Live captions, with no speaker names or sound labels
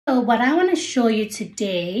So what I want to show you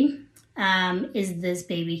today is this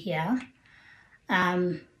baby here,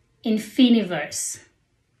 Infiniverse.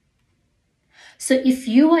 So if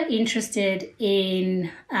you are interested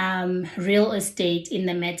in real estate in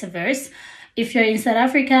the metaverse, if you're in South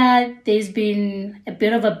Africa, there's been a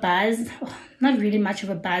bit of a buzz, not really much of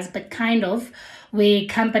a buzz, but kind of, where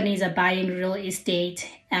companies are buying real estate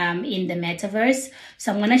in the metaverse.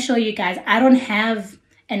 So I'm going to show you guys. I don't have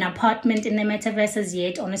an apartment in the metaverse as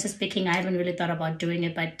yet. Honestly speaking, I haven't really thought about doing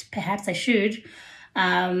it, but perhaps I should.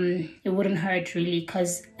 It wouldn't hurt really,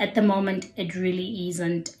 because at the moment it really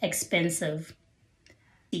isn't expensive.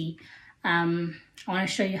 I want to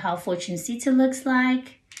show you how Fortune City looks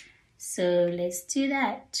like. So let's do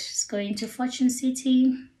that. Just go into Fortune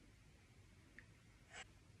City.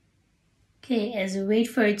 Okay, as we wait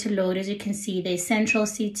for it to load, as you can see, there's Central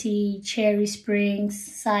City, Cherry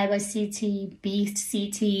Springs, Cyber City, Beast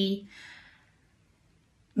City,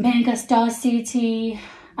 Megastar City,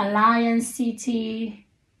 Alliance City.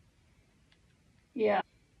 Yeah.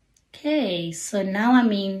 Okay, so now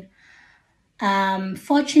I'm in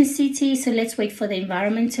Fortune City. So let's wait for the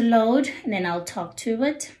environment to load and then I'll talk to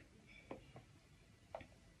it.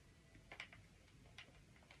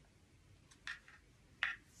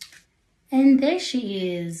 And there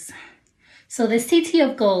she is. So the City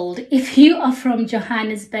of Gold. If you are from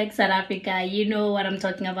Johannesburg, South Africa, you know what I'm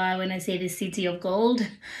talking about when I say the City of Gold.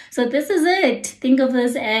 So this is it. Think of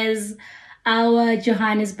this as our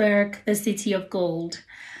Johannesburg, the City of Gold.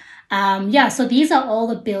 Yeah, so these are all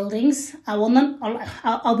the buildings.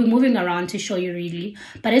 I'll be moving around to show you really.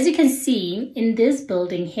 But as you can see in this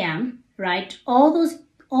building here, right, all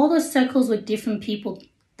those circles with different people,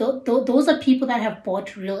 those are people that have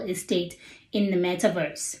bought real estate in the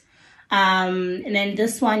metaverse. And then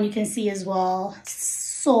this one you can see as well,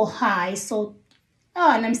 so high. So,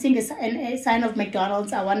 and I'm seeing a sign of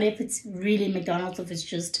McDonald's. I wonder if it's really McDonald's or if it's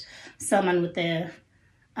just someone with a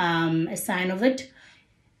sign of it.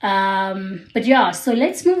 But yeah, so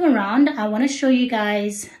let's move around. I want to show you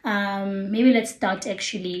guys, maybe let's start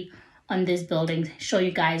actually on this building, show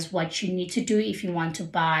you guys what you need to do if you want to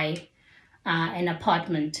buy an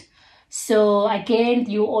apartment. So again,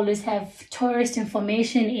 you always have tourist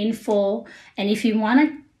information info, and if you want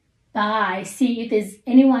to buy, see if there's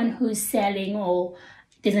anyone who's selling or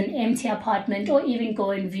there's an empty apartment, or even go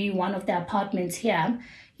and view one of the apartments here,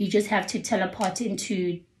 you just have to teleport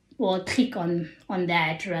into, or click on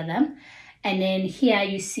that rather, and then here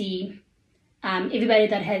you see everybody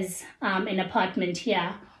that has an apartment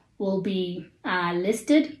here will be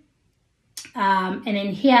listed, and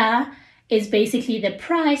then here is basically the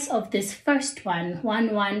price of this first one,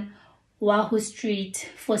 11 Wahoo Street,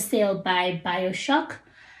 for sale by Bioshock.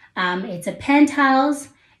 It's a penthouse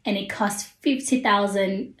and it costs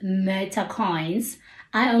 50,000 Meta coins.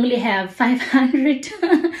 I only have 500,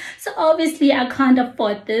 so obviously I can't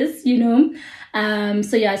afford this, you know.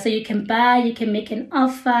 So yeah, so you can buy, you can make an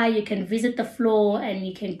offer, you can visit the floor, and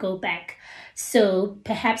you can go back. So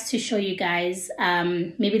perhaps to show you guys,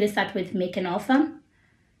 maybe let's start with make an offer.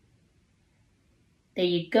 There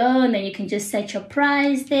you go, and then you can just set your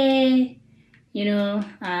price there, you know,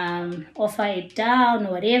 offer it down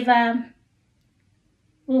or whatever.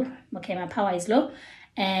 Ooh, okay, my power is low.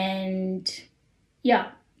 And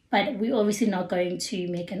yeah, but we're obviously not going to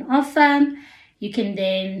make an offer. You can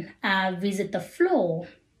then visit the floor.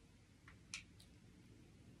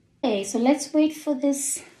 Okay, so let's wait for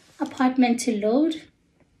this apartment to load.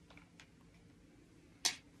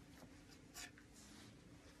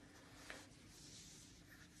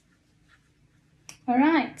 All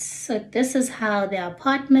right, so this is how the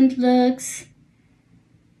apartment looks.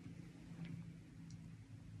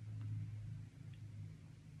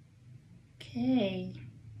 Okay.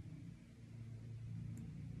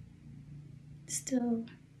 Still.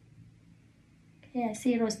 Okay, I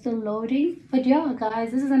see it was still loading. But yeah,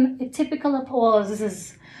 guys, this is a typical, well, this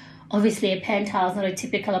is obviously a penthouse, not a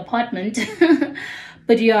typical apartment.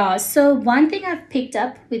 But yeah, so one thing I've picked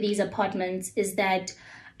up with these apartments is that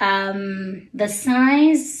the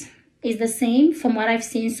size is the same from what I've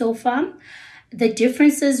seen so far. The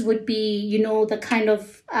differences would be, you know, the kind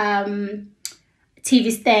of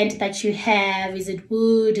TV stand that you have. Is it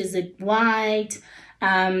wood? Is it white?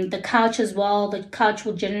 The couch as well. The couch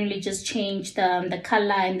will generally just change the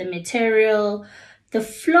color and the material. The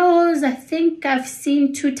floors, I think I've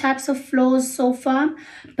seen 2 types of floors so far,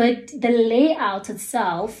 but the layout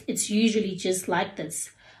itself, it's usually just like this.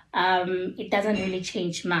 It doesn't really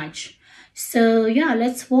change much. So yeah,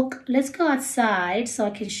 let's go outside so I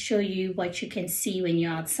can show you what you can see when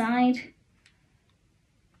you're outside.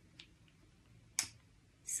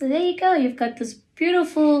 So there you go, you've got this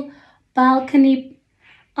beautiful balcony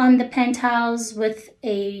on the penthouse with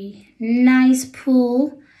a nice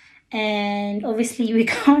pool, and obviously we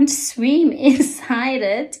can't swim inside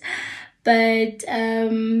it, but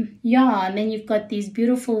yeah. And then you've got these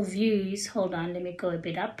beautiful views. Hold on, let me go a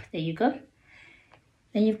bit up. There you go.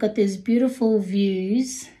 Then you've got these beautiful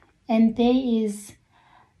views, and there is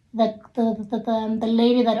the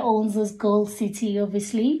lady that owns this gold city,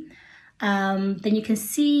 obviously. Then you can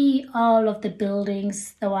see all of the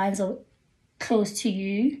buildings, the ones are close to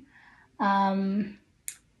you. And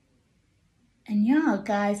yeah,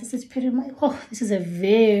 guys, this is pretty much, oh, this is a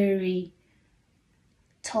very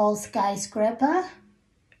tall skyscraper.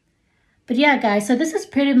 But yeah, guys, so this is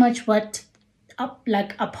pretty much what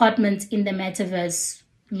like apartments in the metaverse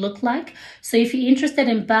look like. So if you're interested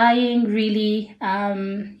in buying, really,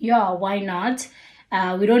 yeah, why not?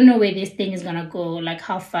 We don't know where this thing is gonna go, like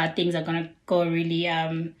how far things are gonna go, really.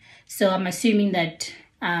 So I'm assuming that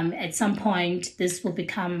at some point this will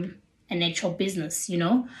become an actual business, you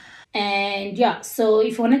know. And yeah, so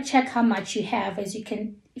if you want to check how much you have, as you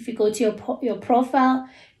can, if you go to your profile,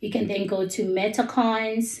 you can then go to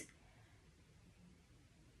MetaCoins.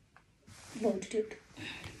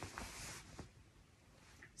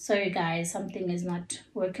 Sorry guys, something is not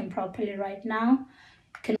working properly right now.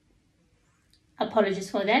 Apologies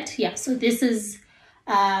for that. Yeah, so this is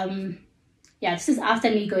yeah, this is after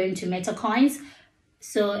me going to MetaCoins.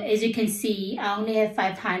 So as you can see, I only have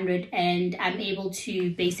 500, and I'm able to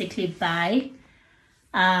basically buy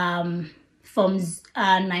from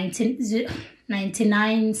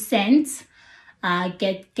 99 cents,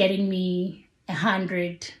 getting me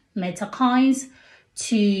 100 MetaCoins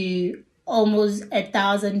to almost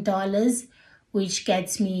 $1,000, which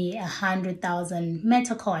gets me 100,000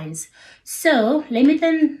 MetaCoins. So let me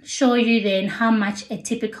then show you then how much a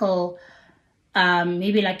typical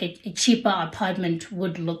maybe like a cheaper apartment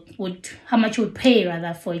how much you would pay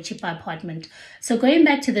rather for a cheaper apartment. So going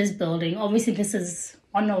back to this building, obviously this is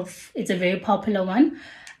it's a very popular one.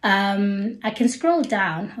 I can scroll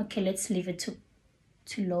down. Okay, let's leave it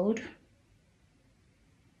to load.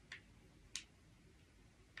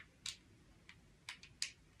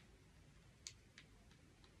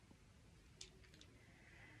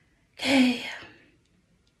 Okay,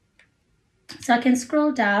 so I can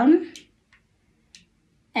scroll down,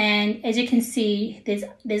 and as you can see,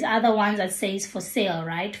 there's other ones that says for sale,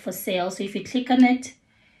 right? For sale. So if you click on it,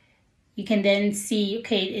 you can then see,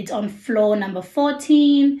 okay, it's on floor number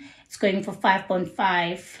 14. It's going for 5.5,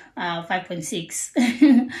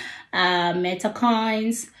 5.6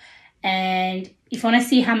 MetaCoins. And if you want to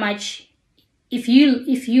see how much, if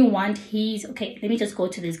you want his, okay, let me just go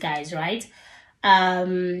to these guys, right?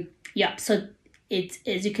 Yeah, so it's,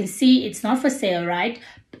 as you can see, it's not for sale, right?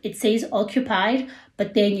 It says occupied,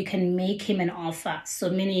 but then you can make him an offer. So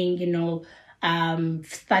meaning, you know,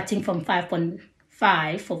 starting from 5.5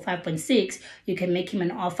 or 5.6, you can make him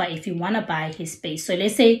an offer if you want to buy his space. So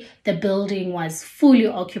let's say the building was fully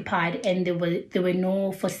occupied and there were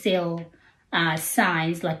no for sale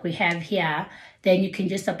signs like we have here, then you can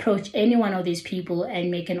just approach any one of these people and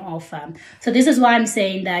make an offer. So this is why I'm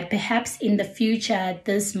saying that perhaps in the future,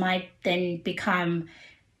 this might then become,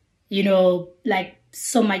 you know, like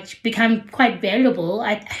become quite valuable.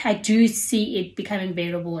 I do see it becoming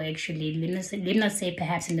valuable, actually. Let me not say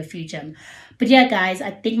perhaps in the future. But yeah, guys, I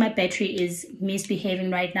think my battery is misbehaving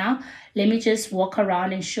right now. Let me just walk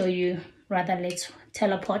around and show you. Rather, let's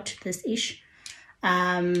teleport this ish.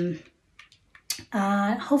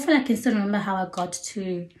 Hopefully I can still remember how I got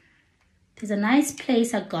to, there's a nice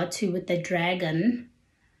place I got to with the dragon.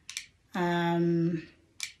 As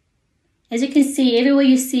you can see, everywhere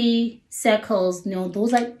you see circles, you know,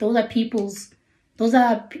 those are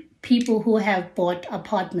people who have bought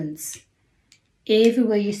apartments.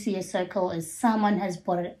 Everywhere you see a circle is someone has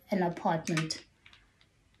bought an apartment.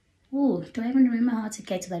 Oh, do I even remember how to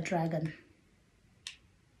get to that dragon?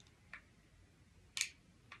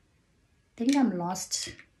 I think I'm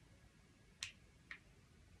lost.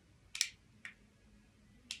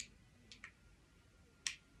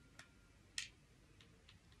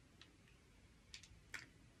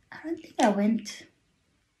 I don't think I went.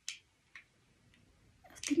 I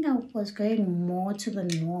think I was going more to the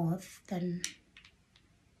north than.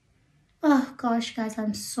 Oh gosh, guys,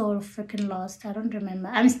 I'm so freaking lost. I don't remember.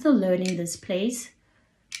 I'm still learning this place.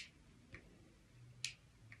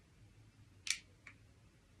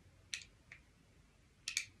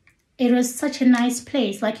 It was such a nice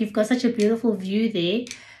place. Like, you've got such a beautiful view there,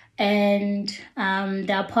 and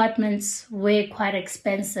the apartments were quite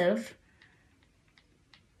expensive.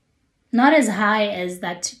 Not as high as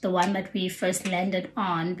the one that we first landed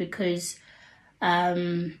on, because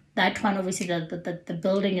That one, obviously, the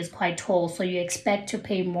building is quite tall, so you expect to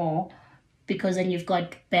pay more because then you've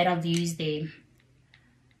got better views there.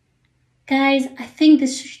 Guys, I think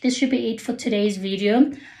this should be it for today's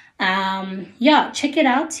video. Yeah, check it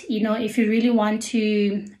out. You know, if you really want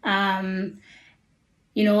to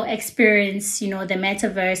you know, experience, you know, the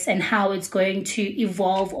metaverse and how it's going to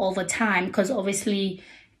evolve over time, because obviously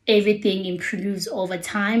everything improves over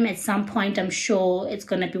time. At some point, I'm sure it's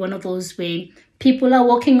going to be one of those where people are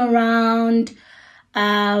walking around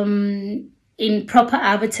in proper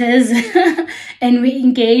avatars and we're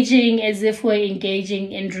engaging as if we're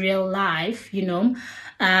engaging in real life, you know.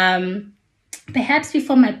 Perhaps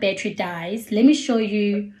before my battery dies, let me show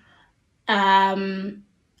you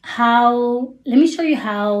how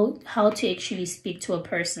to actually speak to a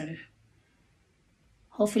person.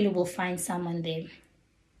 Hopefully we'll find someone there.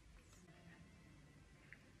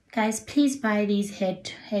 Guys, please buy these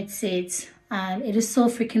headsets. It is so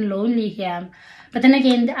freaking lonely here. But then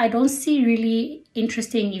again, I don't see really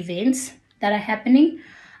interesting events that are happening.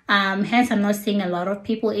 Hence, I'm not seeing a lot of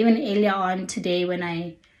people. Even earlier on today when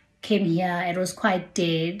I came here, it was quite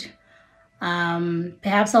dead.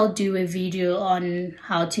 Perhaps I'll do a video on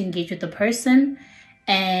how to engage with the person,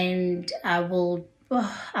 and I will,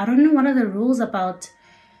 I don't know what are the rules about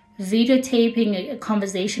videotaping a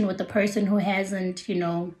conversation with the person who hasn't, you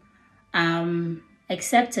know,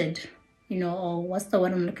 accepted, you know, or what's the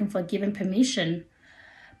word I'm looking for, given permission.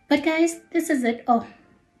 But guys, this is it. Oh,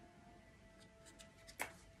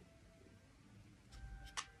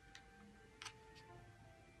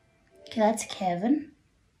 okay, that's Kevin.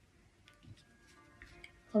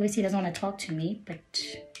 Obviously he doesn't want to talk to me, but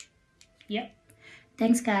yeah.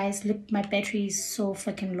 Thanks guys. Look, my battery is so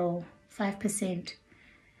freaking low, 5%.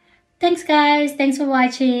 Thanks guys, thanks for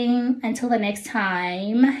watching. Until the next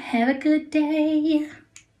time, have a good day.